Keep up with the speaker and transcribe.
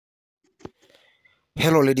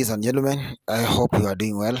Hello, ladies and gentlemen. I hope you are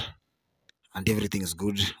doing well and everything is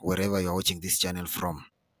good wherever you are watching this channel from.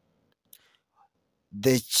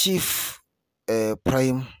 The Chief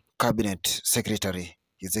Prime Cabinet Secretary,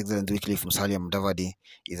 His Excellency Musalia Mudavadi,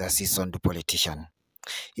 is a seasoned politician.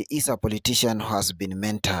 He is a politician who has been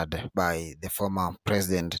mentored by the former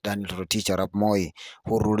President Daniel Toroitich Arap Moi,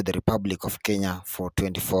 who ruled the Republic of Kenya for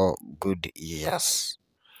 24 good years.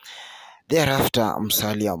 Thereafter,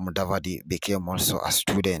 Musalia Mudavadi became also a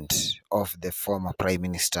student of the former Prime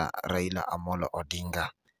Minister Raila Amolo Odinga.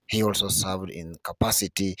 He also served in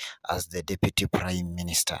capacity as the Deputy Prime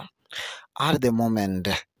Minister. At the moment,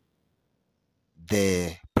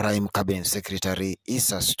 the Prime Cabinet Secretary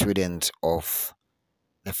is a student of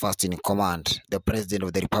the first in command, the President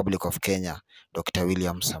of the Republic of Kenya, Dr.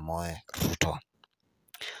 William Samoei Ruto.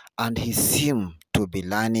 And he seemed to be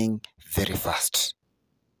learning very fast.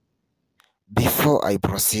 Before I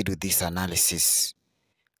proceed with this analysis,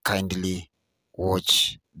 kindly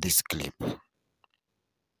watch this clip.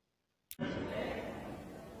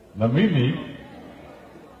 Na mimi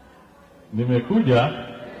nimekuja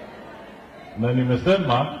na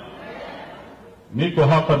nimesema niko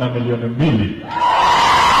hapa na milioni 2.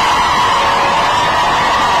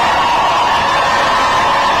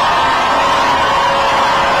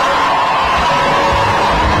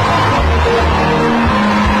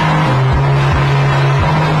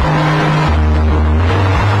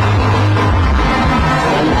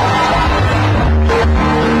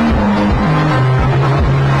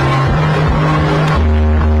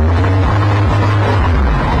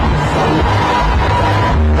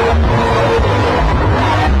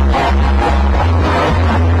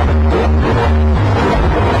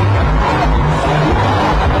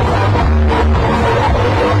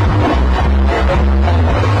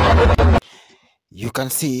 You can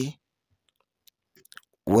see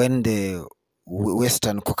when the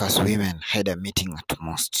Western Caucasus women had a meeting at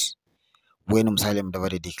most, when Musalia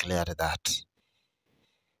Mudavadi declared that,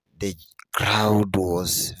 the crowd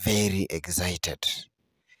was very excited.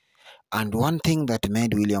 And one thing that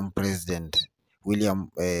made William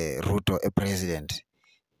Ruto a president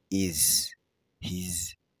is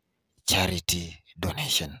his charity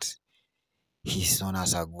donations. He's known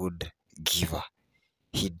as a good giver.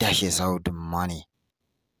 He dashes out money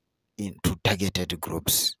into targeted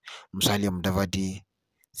groups. Musalia Mudavadi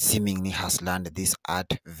seemingly has learned this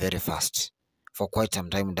art very fast. For quite some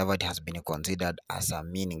time, Mudavadi has been considered as a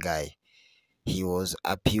mean guy. He was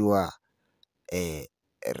a pure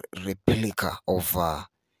replica of Raila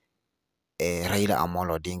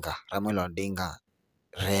Amolo Odinga. Raila Odinga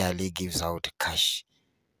rarely gives out cash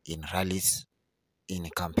in rallies, in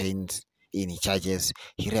campaigns, in charges.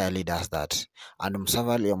 He rarely does that. And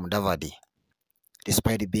Musalia Mudavadi,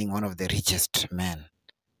 despite being one of the richest men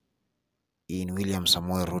in William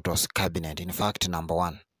Samoei Ruto's cabinet, in fact, number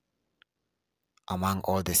 1 among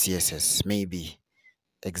all the CSS, maybe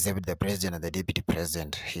except the president and the deputy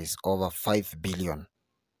president, he's over 5 billion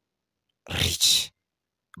rich.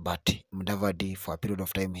 But Mudavadi, for a period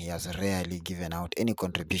of time, he has rarely given out any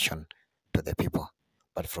contribution to the people.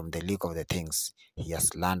 But from the look of the things, he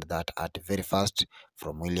has learned that art very fast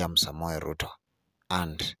from William Samoei Ruto.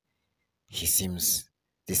 And this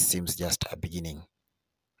seems just a beginning,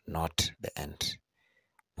 not the end.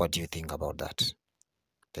 What do you think about that?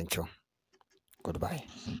 Thank you. Goodbye.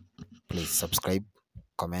 Please subscribe,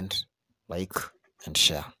 comment, like, and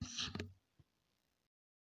share.